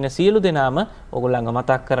wishes. මේ ඉන්න සියලු දෙනාම ඔයගොල්ලන්ව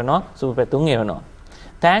මතක් කරනවා, සුබ පැතුම් එවනවා.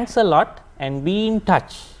 Thanks a lot and be in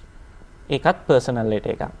touch. ඒකත් personal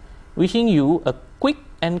letter එකක්. Wishing you a quick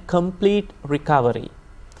and complete recovery.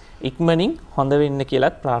 ඉක්මනින් හොඳ වෙන්න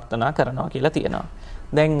කියලාත් ප්‍රාර්ථනා කරනවා කියලා තියෙනවා.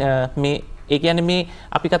 දැන් මේ ඒ කියන්නේ මේ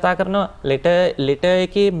අපි කතා කරන letter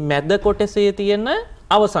එකේ මැද කොටසේ තියෙන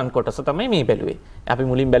අවසන් කොටස තමයි මේ බැලුවේ. අපි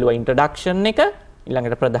මුලින් බැලුවා introduction එක,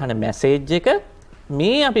 ඊළඟට ප්‍රධාන message එක.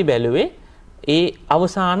 මේ අපි බැලුවේ ඒ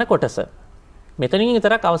අවසාන කොටස. මෙතනින්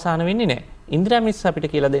විතරක් අවසාන වෙන්නේ නැහැ. ඉන්දිරා මිස් අපිට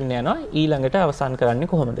කියලා දෙන්න යනවා ඊළඟට අවසන් කරන්නේ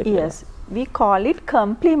කොහොමද කියලා. Yes, we call it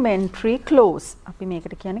complementary clause. අපි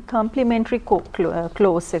මේකට කියන්නේ complementary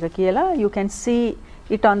clause එක කියලා. You can see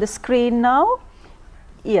it on the screen now.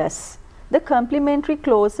 Yes, the complementary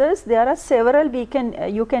clauses, there are several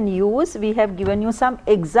you can use. We have given you some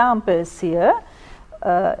examples here.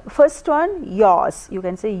 First one, yours. You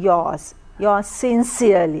can say yours. Yours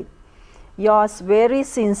sincerely. Yours very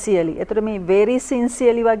sincerely. එතකොට මේ very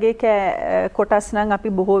sincerely වගේ කොටස් නම් අපි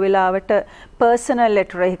බොහෝ වෙලාවට personal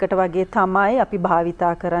letter එකකට වගේ තමයි අපි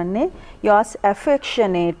භාවිතා කරන්නේ. Yours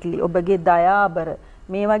affectionately. ඔබගේ දයාබර.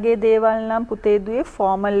 මේ වගේ දේවල් නම් පුතේ දුවේ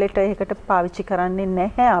formal letter එකකට පාවිච්චි කරන්නේ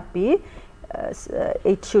නැහැ අපි.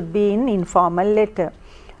 It should be in informal letter.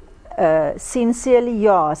 Sincerely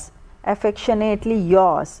yours. Affectionately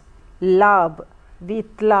yours. Love.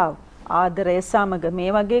 With love. ආදරය සමග මේ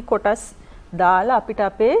වගේ කොටස් දාලා අපිට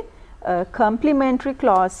අපේ complementary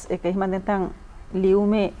clause එක එහෙම නැත්නම්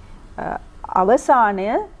ලියුමේ අවසානය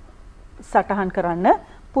සටහන් කරන්න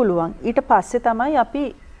පුළුවන්. ඊට පස්සේ තමයි අපි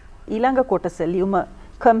ඊළඟ කොටස ලියුම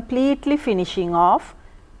completely finishing off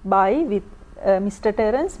by with Mr.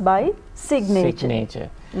 Terence by signature.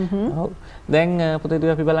 දැන්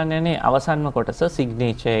පුතේදී අපි බලන්න යන්නේ අවසන්ම කොටස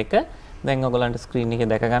signature එක. දැන් ඔයගොල්ලන්ට screen එකේ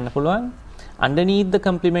දැක ගන්න පුළුවන්. Underneath the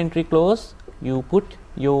complementary clause, you put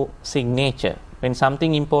your signature. When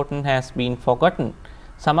something important has been forgotten.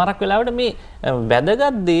 සමහරක් වෙලාවට මේ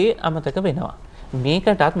වැදගත් දේ අමතක වෙනවා.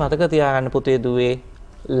 මේකටත් මතක තියාගන්න පුතේ දුවේ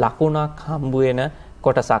ලකුණක් හම්බ වෙන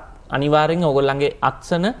කොටසක්. අනිවාර්යෙන් ඔයගොල්ලන්ගේ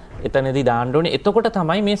අත්සන එතනදී දාන්න ඕනේ. එතකොට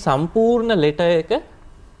තමයි මේ සම්පූර්ණ ලෙටර් එක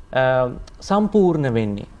සම්පූර්ණ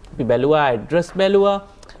වෙන්නේ. අපි බැලුවා ඇඩ්‍රස් බැලුවා,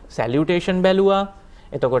 සැලියුටේෂන් බැලුවා,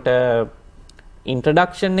 එතකොට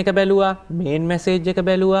ඉන්ට්‍රොඩක්ෂන් එක බැලුවා, මේන් මැසේජ් එක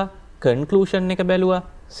බැලුවා, කන්ක්ලූෂන් එක බැලුවා,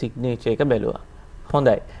 සිග්නේචර් එක බැලුවා.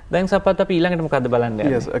 හොඳයි. දැන් සපත් අපි ඊළඟට මොකද්ද බලන්න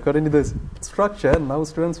යන්නේ? Yes, according to this structure, now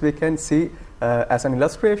students we can see as an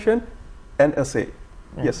illustration an essay.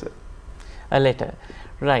 Yes, sir. A letter.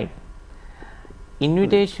 Right.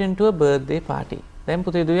 Invitation to a birthday party. දැන්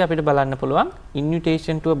පුතේ දුවේ අපිට බලන්න පුළුවන්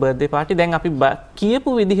invitation to a birthday party. දැන් අපි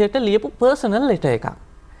කියපු විදිහට ලියපු personal letter එකක්.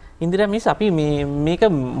 ඉන්දිරා මිස් අපි මේක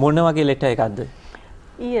මොන වගේ letter එකක්ද?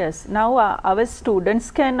 Yes, now our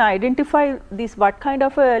students can identify this what kind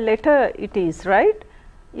of a letter it is, right?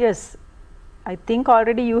 Yes, I think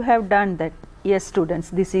already you have done that. Yes, students,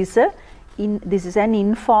 this is an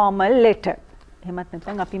informal letter. එහෙමත්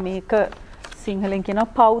නැත්නම් අපි මේක සිංහලෙන් කියන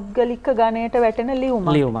පෞද්ගලික ගණයට වැටෙන ලියුමක්.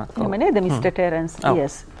 එහෙම නේද Mr. Terence? Oh.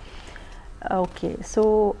 Yes. Okay, so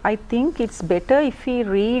I think it's better if we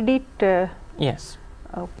read it. Yes.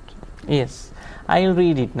 Okay. Yes, I'll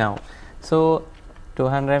read it now. So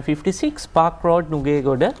 256 Park Road,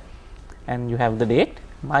 Nugegoda, and you have the date.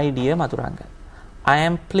 My dear Maturanga, I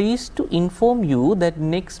am pleased to inform you that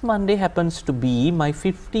next Monday happens to be my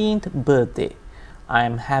 15th birthday. I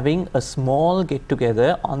am having a small get-together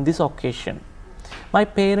on this occasion. My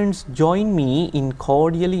parents join me in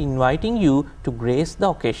cordially inviting you to grace the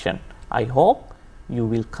occasion. I hope you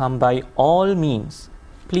will come by all means.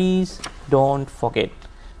 Please don't forget.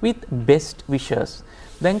 With best wishes.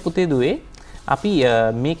 දැන් පුතේ දුවේ අපි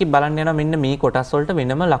මේකේ බලන්න යනවා මෙන්න මේ කොටස් වලට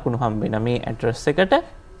වෙනම ලකුණු හම්බ වෙනවා. මේ ඇඩ්‍රස් එකට,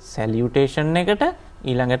 සැලියුටේෂන් එකට,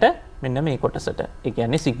 ඊළඟට මෙන්න මේ කොටසට. ඒ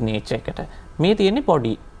කියන්නේ සිග්නේචර් එකට. මේ තියෙන්නේ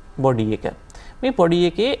බොඩි එක. මේ පොඩි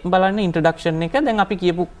එකේ බලන්න ඉන්ට්‍රොඩක්ෂන් එක දැන් අපි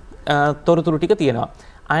කියපු තොරතුරු ටික තියෙනවා.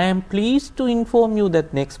 I am pleased to inform you that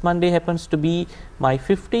next Monday happens to be my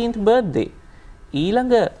 15th birthday.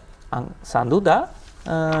 ඊළඟ සඳුදා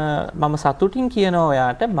මම සතුටින් කියනවා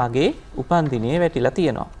ඔයාට මගේ උපන්දිනේ වැටිලා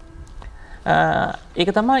තියෙනවා. ඒක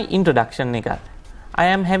තමයි ඉන්ට්‍රොඩක්ෂන් එක. I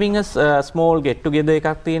am having a small get together එකක්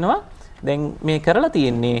තියෙනවා. දැන් මේ කරලා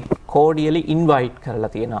තියෙන්නේ cordially invite කරලා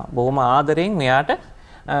තියෙනවා. බොහොම ආදරෙන් මෙයාට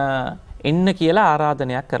එන්න කියලා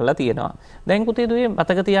ආරාධනයක් කරලා තියෙනවා. දැන් පුතේ දුවේ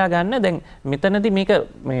මතක තියාගන්න දැන් මෙතනදී මේක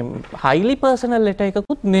මේ highly personal letter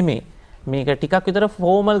එකකුත් නෙමෙයි. මේක ටිකක් විතර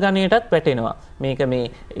formal ගණයටත් වැටෙනවා. මේක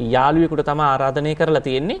මේ යාළුවෙකුට තමයි ආරාධනය කරලා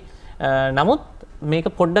තියෙන්නේ. නමුත් මේක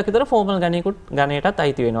පොඩ්ඩක් විතර formal ගණයටත්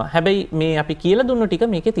අයිති වෙනවා. හැබැයි මේ අපි කියලා දුන්නු ටික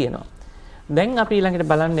මේකේ තියෙනවා. දැන් අපි ඊළඟට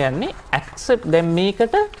බලන්න යන්නේ accept.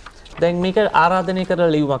 දැන් මේක ආරාධනය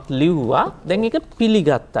කරලා ලිව්වා. දැන් ඒක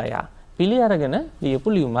පිළිගත්තා යා. පිළි අරගෙන ලියපු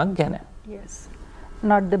ලියුමක් ගැන. Yes.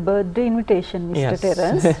 Not the birthday invitation, Mr. Yes.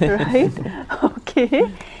 Terence, right? Okay.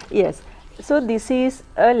 Yes. So this is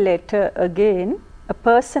a letter again, a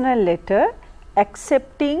personal letter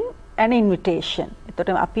accepting an invitation. එතකොට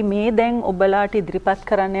අපි මේ දැන් ඔබලාට ඉදිරිපත්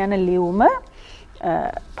කරන්න යන ලියුම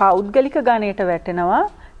පෞද්ගලික ගණයට වැටෙනවා.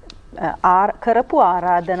 කරපු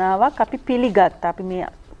ආරාධනාවක් අපි පිළිගත්තා. අපි මේ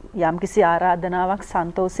යම්කිසි ආරාධනාවක්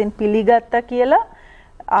සන්තෝෂෙන් පිළිගත්තා කියලා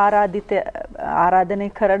ආරාධනය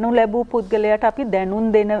කරනු ලැබූ පුද්ගලයාට අපි දැනුම්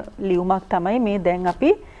දෙන ලියුමක් තමයි මේ දැන්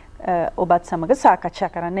අපි ඔබත් සමග සාකච්ඡා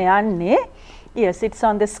කරන්න යන්නේ. Yes, it's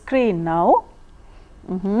on the screen now.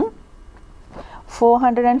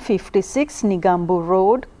 456 Nigambu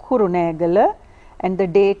Road, Kurunegala, and the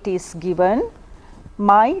date is given.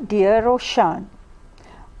 My dear Roshan,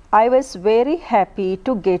 I was very happy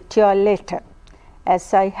to get your letter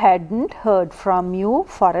as I hadn't heard from you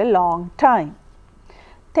for a long time.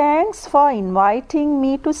 Thanks for inviting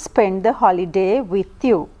me to spend the holiday with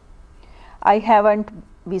you. I haven't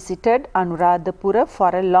visited Anuradhapura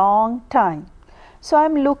for a long time, so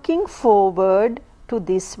I'm looking forward to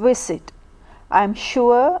this visit. I'm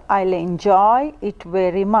sure I'll enjoy it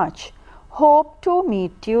very much. Hope to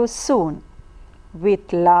meet you soon.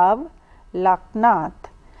 With love, Laknath.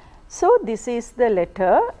 So this is the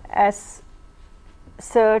letter. As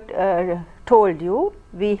Sir told you,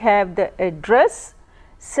 we have the address,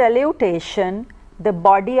 salutation, the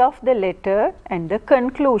body of the letter, and the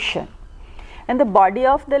conclusion. And the body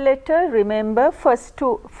of the letter, remember, first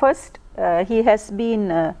he has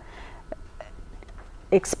been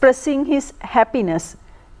expressing his happiness,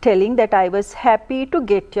 telling that I was happy to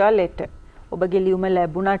get your letter. ඔබගේ ලියුම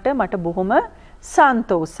ලැබුණාට මට බොහොම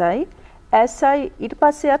සන්තෝෂයි. As I ඊට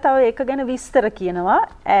පස්සේ තව ඒක ගැන විස්තර කියනවා.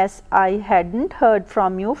 As I hadn't heard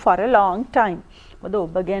from you for a long time. මොකද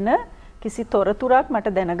ඔබ ගැන කිසි තොරතුරක් මට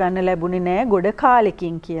දැනගන්න ලැබුණේ නෑ ගොඩ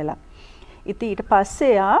කාලෙකින් කියලා. ඉතින් ඊට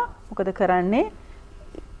පස්සේ මොකද කරන්නේ?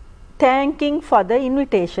 thanking for the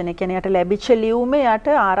invitation. ඒ කියන්නේ යට ලැබිච්ච ලියුමේ යට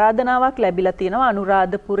ආරාධනාවක් ලැබිලා තියෙනවා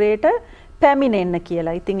අනුරාධපුරයට පැමිණෙන්න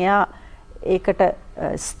කියලා. ඉතින් එයා ඒකට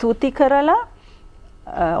ස්තුති කරලා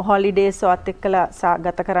හොලිඩේස් ඔත් එක්කලා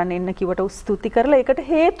ගත කරන්න එන්න කිව්වට ස්තුති කරලා ඒකට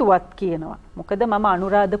හේතුවක් කියනවා. මොකද මම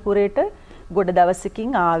අනුරාධපුරයට ගොඩ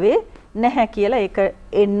දවසකින් ආවේ නැහැ කියලා ඒක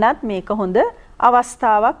එන්නත් මේක හොඳ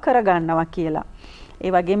අවස්ථාවක් කරගන්නවා කියලා.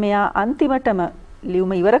 ඒ වගේ මෙයා අන්තිමටම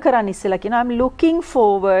ලියුම ඉවර කරන්න ඉස්සෙල්ලා කියනවා I'm looking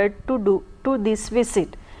forward to this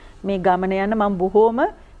visit. මේ ගමන යන මම බොහොම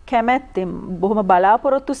කැමැත්තෙන් බොහොම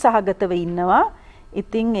බලාපොරොත්තු සහගතව ඉන්නවා.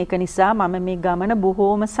 ඉතින් ඒක නිසා මම මේ ගමන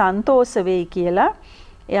බොහොම සන්තෝෂ වෙයි කියලා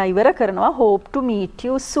එයා ඉවර කරනවා hope to meet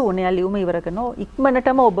you soon. එයා ලියුම ඉවර කරනවා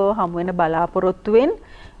ඉක්මනටම ඔබව හමු වෙන බලාපොරොත්තුවෙන්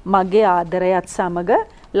මගේ ආදරයත් සමග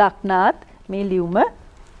ලක්නාත් මේ ලියුම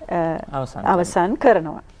අවසන්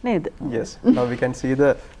කරනවා නේද? Yes. Now we can see the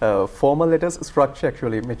formal letters structure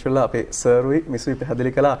actually. මෙච්චරලා අපේ සර්වි මිස්වි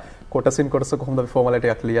පැහැදිලි කළා කොටසින් කොටස කොහොමද අපි formal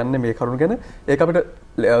letter එකක් ලියන්නේ මේ කරුණ ගැන. ඒක අපිට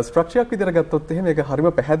structure එකක් විදිහට ගත්තොත් එහෙම ඒක හරිම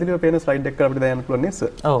පැහැදිලිව පේන slide එකක් අපිට දැන් යන්න පුළුවන් නේද sir?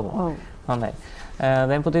 ඔව්. හොඳයි.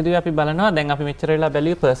 දැන් පුතේදී අපි බලනවා දැන් අපි මෙච්චර වෙලා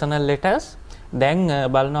බැලුවේ personal letters. දැන්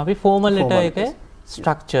බලනවා අපි formal letter එකේ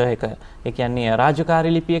structure එක. ඒ කියන්නේ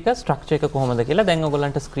රාජකාරී ලිපියක structure එක කොහොමද කියලා දැන්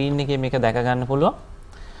ඔයගොල්ලන්ට screen එකේ මේක දැක ගන්න පුළුවන්.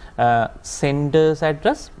 sender's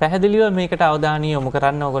address පැහැදිලිව මේකට අවධානය යොමු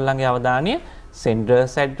කරන්න ඔයගොල්ලන්ගේ අවධානය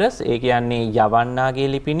sender's address ඒ කියන්නේ යවන්නාගේ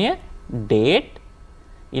ලිපිනය date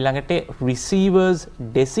ඊළඟට receiver's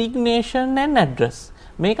designation and address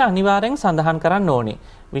මේක අනිවාර්යෙන් සඳහන් කරන්න ඕනේ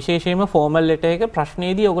විශේෂයෙන්ම formal letter එක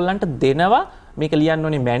ප්‍රශ්නයේදී ඔයගොල්ලන්ට දෙනවා මේක ලියන්න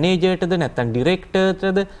ඕනේ මැනේජර්ටද නැත්නම්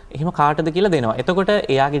ඩිරෙක්ටර්ටද එහෙම කාටද කියලා දෙනවා එතකොට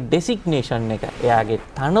එයාගේ designation එක එයාගේ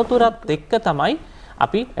තනතුරත් එක්ක තමයි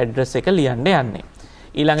අපි address එක ලියන්න යන්නේ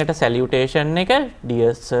ඊළඟට salutation එක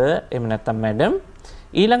dear sir එහෙම නැත්නම් madam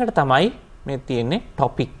ඊළඟට තමයි මේ තියෙන්නේ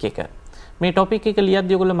topic එක මේ topic එක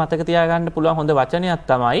ලියද්දී ඔයගොල්ලෝ මතක තියාගන්න පුළුවන් හොඳ වචනයක්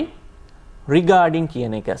තමයි regarding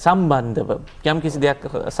කියන එක සම්බන්ධව යම් කිසි දෙයක්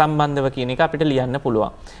සම්බන්ධව කියන එක අපිට ලියන්න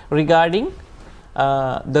පුළුවන් regarding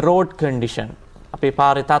the road condition අපේ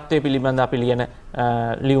පාරේ තත්ත්වය පිළිබඳ අපි ලියන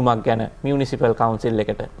ලියුමක් ගැන municipal council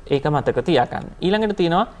එකට ඒක මතක තියාගන්න ඊළඟට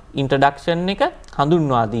තියෙනවා introduction එක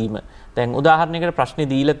හඳුන්වා දීම දැන් උදාහරණයකට ප්‍රශ්නේ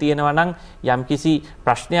දීලා තියෙනවා නම් යම්කිසි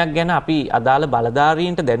ප්‍රශ්නයක් ගැන අපි අදාළ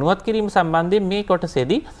බලධාරීන්ට දැනුවත් කිරීම සම්බන්ධයෙන් මේ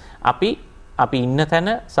කොටසේදී අපි ඉන්න තැන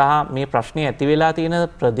සහ මේ ප්‍රශ්නේ ඇති වෙලා තියෙන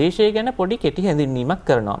ප්‍රදේශය ගැන පොඩි කෙටි හැඳින්වීමක්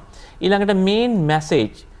කරනවා. ඊළඟට main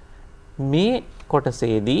message මේ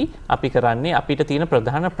කොටසේදී අපි කරන්නේ අපිට තියෙන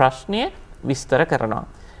ප්‍රධාන ප්‍රශ්නය විස්තර කරනවා.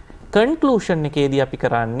 conclusion එකේදී අපි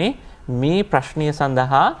කරන්නේ මේ ප්‍රශ්නය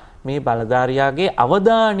සඳහා මේ බලධාරියාගේ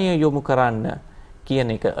අවධානය යොමු කරන්න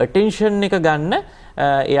කියන එක attention එක ගන්න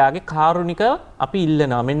එයාගේ කාරුණික අපි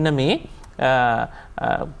ඉල්ලනවා මෙන්න මේ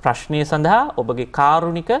ප්‍රශ්නය සඳහා ඔබගේ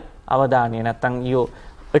කාරුණික අවධානය නැත්නම් your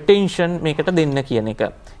attention මේකට දෙන්න කියන එක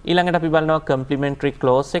ඊළඟට අපි බලනවා complimentary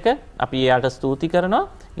clause එක අපි එයාට ස්තුති කරනවා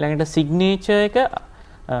ඊළඟට signature එක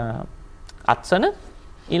අත්සන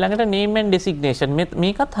ඊළඟට name and designation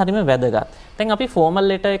මේකත් හරිම වැදගත්. දැන් අපි formal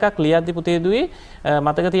letter එකක් ලියද්දි පුතේ දුවේ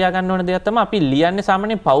මතක තියාගන්න ඕන දෙයක් තමයි අපි ලියන්නේ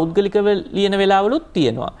සාමාන්‍යයෙන් පෞද්ගලිකව ලියන වෙලාවලුත්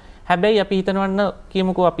තියෙනවා. හැබැයි අපි හිතනවන්න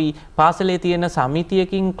කියමුකෝ අපි පාසලේ තියෙන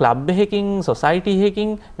සමිතියකින්, ක්ලබ් එකකින්, සොසයිටි එකකින්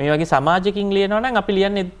මේ වගේ සමාජයකින් ලියනවා නම් අපි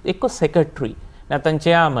ලියන්නේ එක්ක secretary නැත්නම්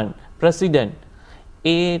chairman, president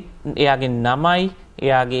එයාගේ නමයි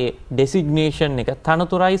එයාගේ designation එක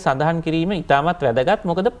තනතුරයි සඳහන් කිරීම ඉතාමත් වැදගත්.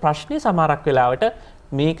 මොකද ප්‍රශ්නේ සමහරක් වෙලාවට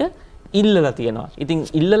මේක ඉල්ලලා තියෙනවා. ඉතින්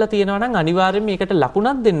ඉල්ලලා තියෙනවා නම් අනිවාර්යයෙන් මේකට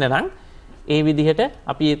ලකුණක් දෙන්න නම් ඒ විදිහට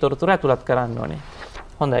අපි ඒ තොරතුර ඇතුළත් කරන්න ඕනේ.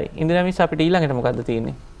 හොඳයි. ඉන්දිරා මිස් අපිට ඊළඟට මොකද්ද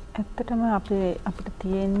තියෙන්නේ? ඇත්තටම අපිට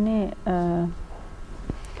තියෙන්නේ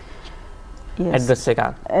address එකක්.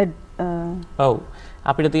 ඔව්.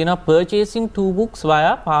 අපිට තියෙනවා purchasing 2 books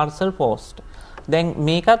via parcel post. දැන්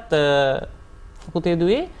මේකත් පුතේ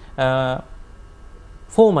දුවේ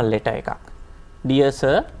formal letter එකක්. Dear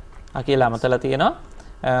sir කියලා අමතලා තියෙනවා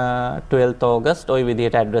 12th August ওই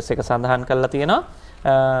විදිහට address එක සඳහන් කරලා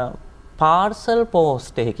තියෙනවා parcel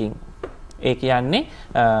post එකකින් ඒ කියන්නේ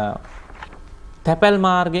තැපැල්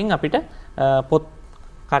මාර්ගයෙන් අපිට පොත්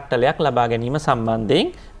කට්ටලයක් ලබා ගැනීම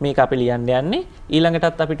සම්බන්ධයෙන් මේක අපි ලියන්න යන්නේ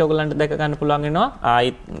ඊළඟටත් අපිට ඔයගලන්ට දැක ගන්න පුළුවන් වෙනවා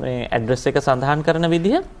ආයිත් මේ address එක සඳහන් කරන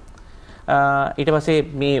විදිහ ඊට පස්සේ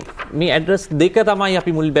මේ address දෙක තමයි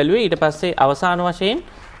අපි මුල් බැලුවේ ඊට පස්සේ අවසාන වශයෙන්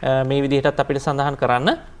මේ විදිහටත් අපිට සඳහන්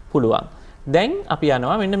කරන්න පුළුවන්. දැන් අපි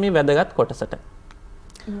යනවා මෙන්න මේ වැදගත් කොටසට.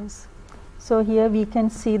 Yes. So here we can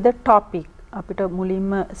see the topic. අපිට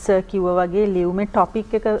මුලින්ම සර් කිව්වා වගේ ලියුමේ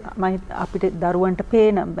topic එක අපිට දරුවන්ට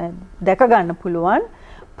පේන දැක ගන්න පුළුවන්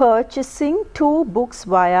purchasing 2 books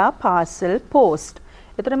via parcel post.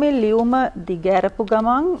 එතන මේ ලියුම දිගෑරපු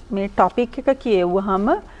ගමන් මේ topic එක කියවුවාම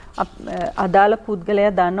අදාළ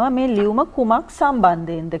පුද්ගලයා දන්නවා මේ ලියුම කුමක්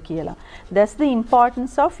සම්බන්ධයෙන්ද කියලා. That's the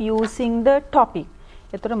importance of using the topic.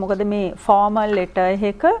 එතකොට මොකද මේ formal letter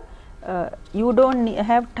එක you don't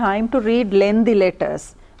have time to read lengthy letters.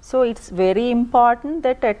 So it's very important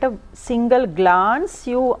that at a single glance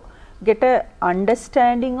you get a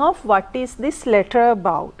understanding of what is this letter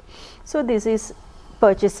about. So this is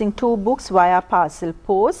purchasing 2 books via parcel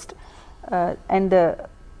post, and the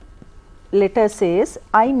letter says,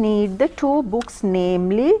 I need the 2 books,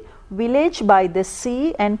 namely Village by the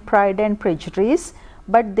Sea and Pride and Prejudice,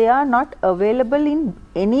 but they are not available in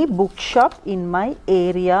any bookshop in my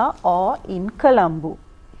area or in Colombo.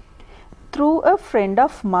 Through a friend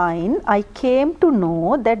of mine, I came to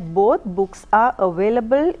know that both books are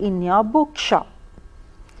available in your bookshop.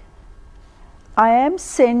 I am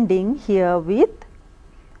sending herewith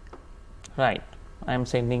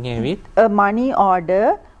a money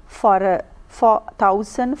order for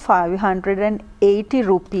 1,580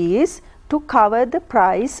 rupees to cover the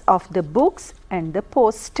price of the books and the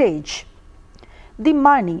postage. The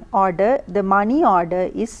money order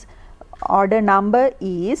number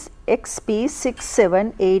is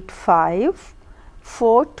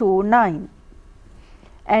XP6785429,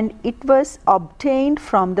 and it was obtained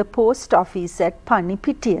from the post office at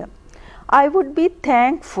Panipitiya. I would be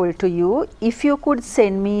thankful to you if you could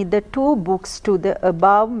send me the 2 books to the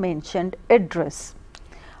above mentioned address.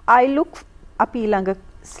 I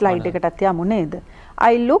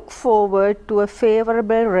look forward to a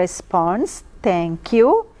favorable response. Thank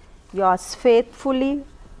you. Yours faithfully,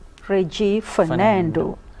 Reggie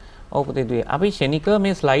Fernando. ඔව් පුතේ දුවේ අපි ෂණිකව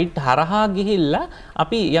මේ slide හරහා ගිහිල්ලා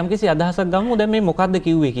අපි යම්කිසි අදහසක් ගමු දැන් මේ මොකද්ද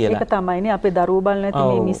කිව්වේ කියලා. ඒක තමයිනේ අපේ දරුවෝ බලන නැති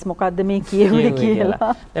මේ මිස් මොකද්ද මේ කියෙන්නේ කියලා.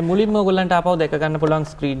 දැන් මුලින්ම ඔයගොල්ලන්ට ආපහු දැක ගන්න පුළුවන්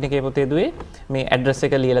ස්ක්‍රීන් එකේ පුතේ දුවේ මේ ඇඩ්‍රස්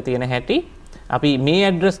එක ලියලා තියෙන හැටි. අපි මේ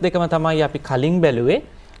ඇඩ්‍රස් දෙකම තමයි අපි කලින් බැලුවේ.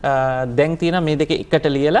 දැන් තියෙන මේ දෙක එකට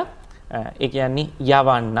ලියලා ඒ කියන්නේ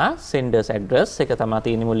යවන්න senders address එක තමයි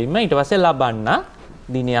තියෙන්නේ මුලින්ම. ඊට පස්සේ ලබන්න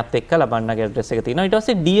දිනයත් එක්ක ලබන්නගේ ඇඩ්‍රස් එක තියෙනවා. ඊට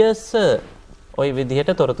පස්සේ dear sir ඔය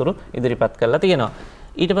විදිහට තොරතුරු ඉදිරිපත් කරලා තියෙනවා.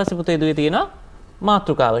 ඊට පස්සේ පුතේ දුවේ තියෙනවා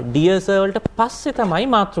මාතෘකාව. dear sir වලට පස්සේ තමයි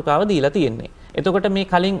මාතෘකාව දීලා තියෙන්නේ. එතකොට මේ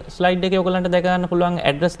කලින් ස්ලයිඩ් එකේ ඔයගලන්ට දැක ගන්න පුළුවන්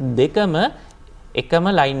ඇඩ්‍රස් දෙකම එකම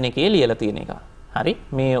ලයින් එකේ ලියලා තියෙන එක. හරි?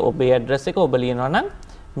 මේ ඔබේ ඇඩ්‍රස් එක ඔබ ලියනවා නම්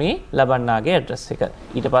මේ ලබන්නාගේ ඇඩ්‍රස් එක.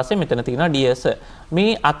 ඊට පස්සේ මෙතන තියෙනවා dear sir.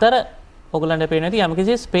 මේ අතර ඔයගලන්ට පේන ඇති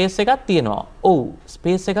යම්කිසි ස්පේස් එකක් තියෙනවා. ඔව්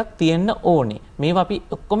ස්පේස් එකක් තියෙන්න ඕනේ. මේවා අපි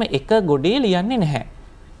ඔක්කොම එක ගොඩේ ලියන්නේ නැහැ.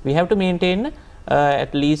 We have to maintain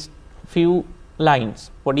at least few lines.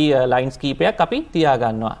 පොඩි lines කීපයක් අපි තියා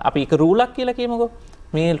ගන්නවා. අපි එක රූලක් කියලා කියමුකෝ.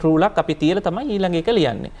 මේ රූලක් අපි තියලා තමයි ඊළඟ එක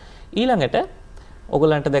ලියන්නේ. ඊළඟට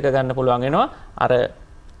ඔයගලන්ට දැක ගන්න පුළුවන් වෙනවා අර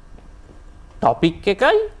topic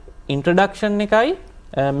එකයි introduction එකයි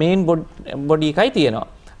main body එකයි තියෙනවා.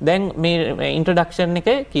 දැන් මේ introduction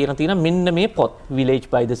එකේ කියන තියෙන මෙන්න මේ පොත් Village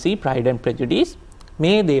by the Sea, Pride and Prejudice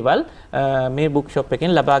මේ දේවල් මේ බුක් ෂොප්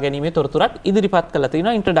එකෙන් ලබා ගැනීමේ තොරතුරක් ඉදිරිපත් කරලා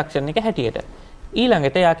තියෙනවා ඉන්ට්‍රොඩක්ෂන් එක හැටියට.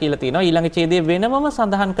 ඊළඟට එයා කියලා තියෙනවා ඊළඟ ඡේදයේ වෙනමම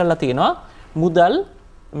සඳහන් කරලා තියෙනවා මුදල්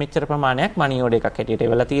මෙච්චර ප්‍රමාණයක් මනි ඕඩර් එකක් හැටියට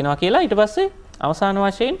එවලා තියෙනවා කියලා. ඊට පස්සේ අවසාන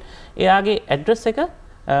වශයෙන් එයාගේ ඇඩ්‍රස් එක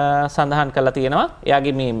සඳහන් කරලා තියෙනවා.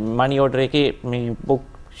 එයාගේ මේ මනි ඕඩර් එකේ මේ බුක්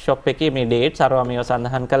ෂොප් එකේ මේ ඩේට්ස් අරවා මේවා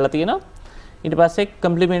සඳහන් කරලා තියෙනවා. ඊට පස්සේ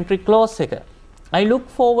complimentary clause එක I look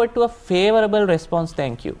forward to a favorable response,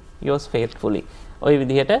 thank you, yours faithfully. ඔය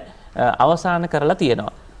විදිහට අවසන් කරලා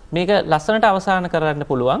තියෙනවා. මේක ලස්සනට අවසන් කරන්න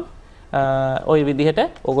පුළුවන්. ඔය විදිහට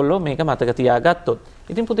ඔයගොල්ලෝ මේක මතක තියාගත්තොත්.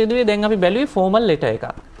 ඉතින් පුතේ දුවේ දැන් අපි බැලුවේ ෆෝමල් ලෙටර් එකක්.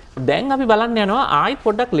 දැන් අපි බලන්න යනවා ආයි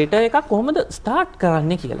පොඩ්ඩක් ලෙටර් එකක් කොහොමද ස්ටාර්ට්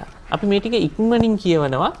කරන්නේ කියලා. අපි මේ ටික ඉක්මනින්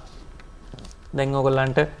කියවනවා. දැන්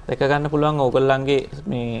ඔයගොල්ලන්ට දැක ගන්න පුළුවන් ඔයගොල්ලන්ගේ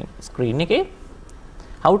මේ ස්ක්‍රීන් එකේ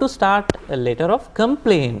how to start a letter of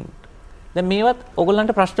complaint. දැන් මේවත්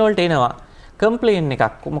ඔයගොල්ලන්ට ප්‍රශ්න වලට එනවා. complaint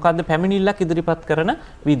එකක් මොකද්ද පැමිණිල්ලක් ඉදිරිපත් කරන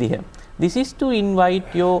විදිහ. This is to invite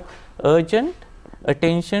your urgent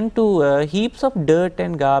attention to heaps of dirt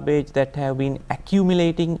and garbage that have been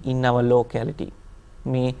accumulating in our locality.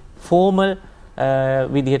 මේ formal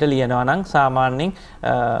විදිහට ලියනවා නම් සාමාන්‍යයෙන්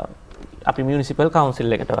අපි municipal council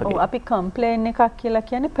එකට වගේ. ඔව් අපි complaint එකක් කියලා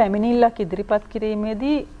කියන්නේ පැමිණිල්ලක් ඉදිරිපත්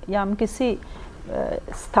කිරීමේදී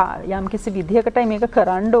යම්කිසි විදිහකටයි මේක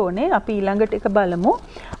කරන්න ඕනේ. අපි ඊළඟට එක බලමු.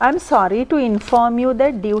 I'm sorry to inform you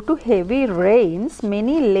that due to heavy rains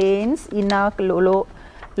many lanes in our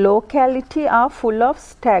locality are full of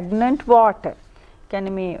stagnant water.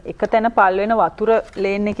 කියන්නේ මේ එක තැන පල් වෙන වතුර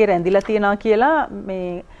ලේන් එකේ රැඳිලා තියනවා කියලා මේ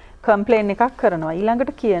complaint එකක් කරනවා.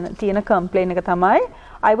 ඊළඟට තියෙන complaint එක තමයි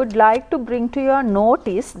I would like to bring to your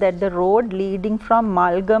notice that the road leading from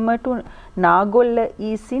Malgama to Nagolla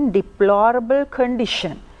is in deplorable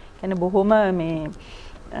condition. කියන්නේ බොහොම මේ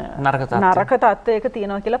නරක තත්ත්වයක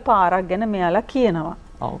තියෙනවා කියලා පාරක් ගැන මෙයාලා කියනවා.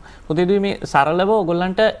 ඔව්. පුතේදුවේ මේ සරලව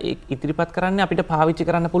ඔයගොල්ලන්ට ඉදිරිපත් කරන්න අපිට පාවිච්චි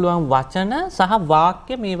කරන්න පුළුවන් වචන සහ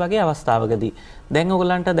වාක්‍ය මේ වගේ අවස්ථාවකදී. දැන්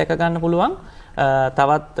ඔයගොල්ලන්ට දැක ගන්න පුළුවන්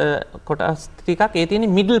තවත් කොටස් ටිකක් ඒ තියෙන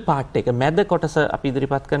middle part එක මැද කොටස අපි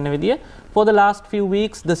ඉදිරිපත් කරන විදිය for the last few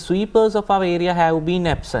weeks the sweepers of our area have been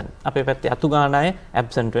absent. අපේ පැත්තේ අතුගාන අය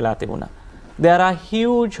absent වෙලා තිබුණා. There are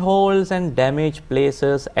huge holes and damaged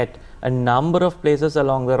places at a number of places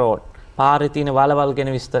along the road. පාරේ තියෙන වලවල් ගැන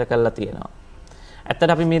විස්තර කරලා තියෙනවා.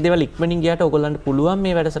 ඇත්තට අපි මේ දේවල් ඉක්මනින් ගියාට ඔයගොල්ලන්ට පුළුවන්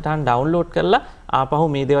මේ වැඩසටහන ඩවුන්ලෝඩ් කරලා ආපහු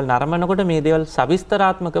මේ දේවල් නරඹනකොට මේ දේවල්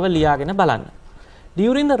සවිස්තරාත්මකව ලියාගෙන බලන්න.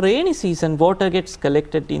 During the rainy season, water gets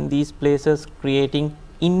collected in these places, creating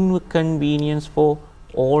inconvenience for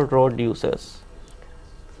all road users.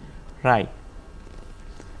 Right.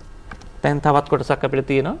 Then තවත් කොටසක් අපිට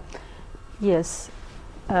තියෙනවා. Yes.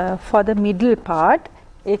 For the middle part,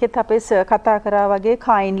 ඒකෙත් අපේ සර් කතා කරා වගේ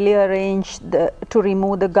kindly arrange to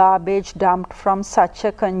remove the garbage dumped from such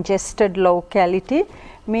a congested locality.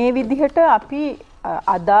 මේ විදිහට අපි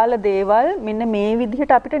අදාළ දේවල් මෙන්න මේ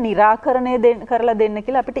විදිහට අපිට निराකරණය කරලා දෙන්න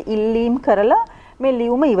කියලා අපිට ඉල්ලීම් කරලා මේ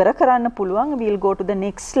ලියුම ඉවර කරන්න පුළුවන්. We'll go to the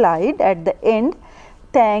next slide at the end.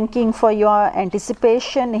 Thanking for your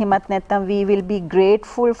anticipation. එහෙමත් නැත්නම් we will be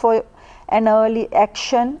grateful for an early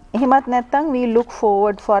action. එහෙමත් නැත්නම් we look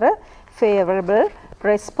forward for a favorable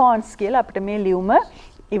response කියලා අපිට මේ ලියුම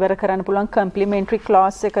ඉවර කරන්න පුළුවන්. complimentary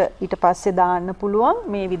clause එක ඊට පස්සේ දාන්න පුළුවන්.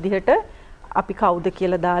 මේ විදිහට අපි කවුද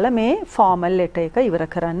කියලා දාලා මේ formal letter එක ඉවර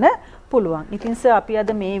කරන්න පුළුවන්. ඉතින් සර් අපි අද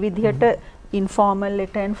මේ විදිහට informal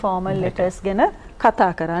letter and formal letters ගැන කතා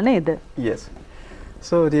කරා නේද? Yes.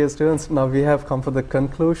 So dear students, now we have come for the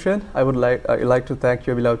conclusion. I would like to thank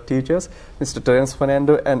your beloved teachers, Mr. Terence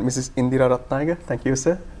Fernando and Mrs. Indira Ratnagar. Thank you,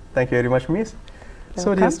 sir. Thank you very much, Miss.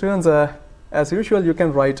 So dear students, as usual, you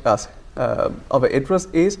can write us. Our address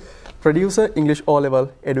is Producer English O-Level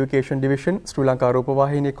Education Division, Sri Lanka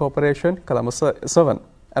Rupavahini Corporation, Colombo 7.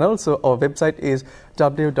 And also our website is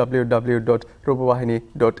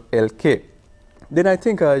www.rupavahini.lk. Then I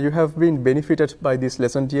think you have been benefited by this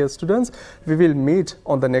lesson, dear students. We will meet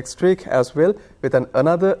on the next week as well with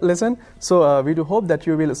another lesson. So we do hope that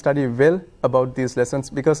you will study well about these lessons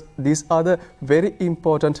because these are the very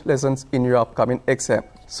important lessons in your upcoming exam.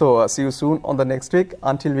 So see you soon on the next week.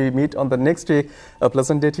 Until we meet on the next week, a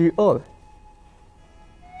pleasant day to you all.